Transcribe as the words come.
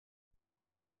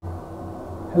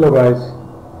Hello guys,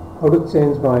 how to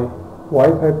change my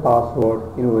Wi-Fi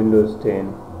password in Windows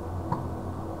 10.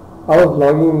 I was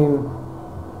logging in,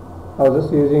 I was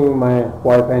just using my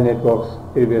Wi-Fi networks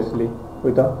previously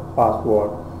with a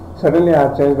password. Suddenly I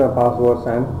have changed my passwords,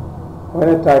 and when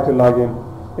I try to log in,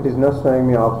 it is not showing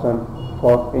me option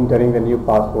for entering the new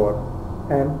password,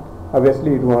 and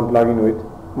obviously it won't log in with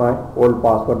my old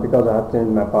password because I have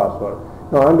changed my password.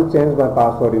 Now I want to change my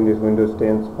password in this Windows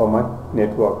 10 for my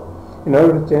network. In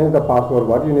order to change the password,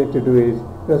 what you need to do is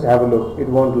just have a look. It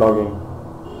won't log in.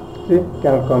 See,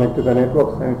 cannot connect to the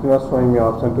network, and it's not showing me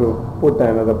option to put the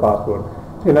another password.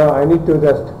 So now I need to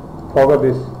just forget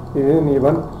this. Even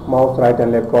mouse right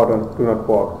and left button do not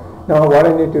work. Now what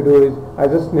I need to do is I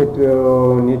just need this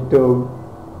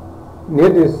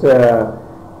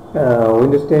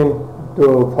Windows 10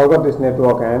 to forget this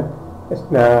network and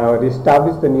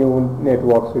reestablish the new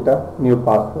networks with a new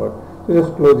password. So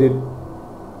just close it.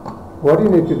 What you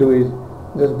need to do is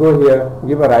just go here,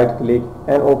 give a right click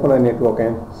and open a network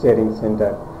and sharing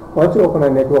center. Once you open a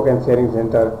network and sharing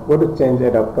center, go to change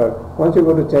adapter. Once you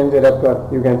go to change adapter,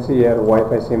 you can see here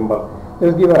Wi-Fi symbol.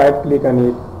 Just give a right click on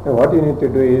it, and what you need to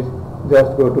do is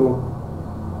just go to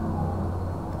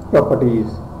properties.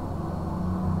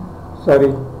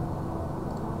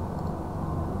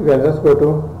 You can just go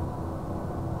to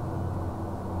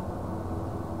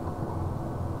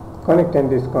connect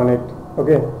and disconnect.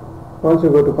 Okay. Once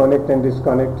you go to connect and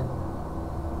disconnect,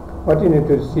 what you need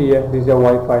to see here, this is a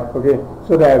Wi-Fi. Okay,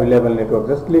 show the available network.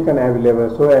 Just click on available,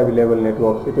 show available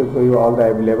networks. It will show you all the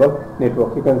available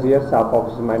networks. You can see here SAP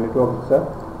Office My Network. It's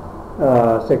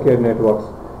a secure networks.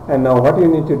 And now what you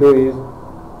need to do is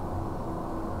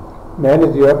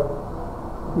manage your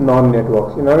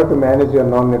non-networks. In order to manage your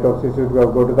non-networks, you should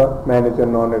go to the manage your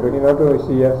non-network. In order to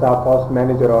see here SAP Office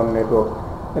Manage your own networks.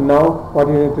 And now what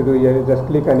you need to do here is just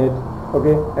click on it.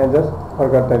 Okay, and just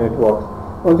forget the networks.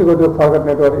 Once you go to forget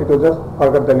network, it will just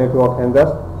forget the network and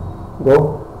just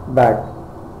go back.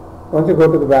 Once you go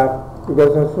to the back, you go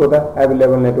to show the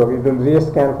available network. It will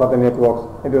re-scan for the networks.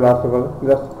 It will ask you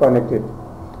just connect it.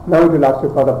 Now it will ask you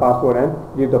for the password and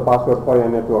give the password for your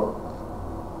network.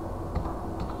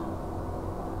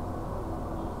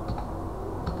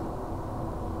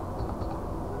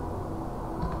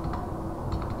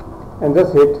 And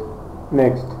just hit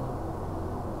next.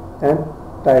 And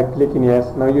click in yes.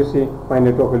 Now you see my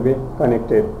network will be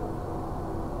connected.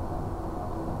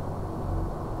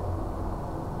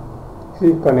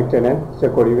 See, connected and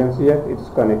secure. You can see here it's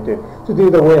connected. So this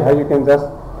is the way how you can just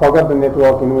forget the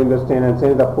network in Windows 10 and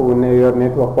change your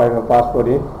network Wi-Fi password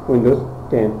in Windows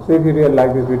 10. So if you really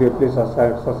like this video, please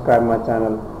subscribe my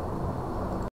channel.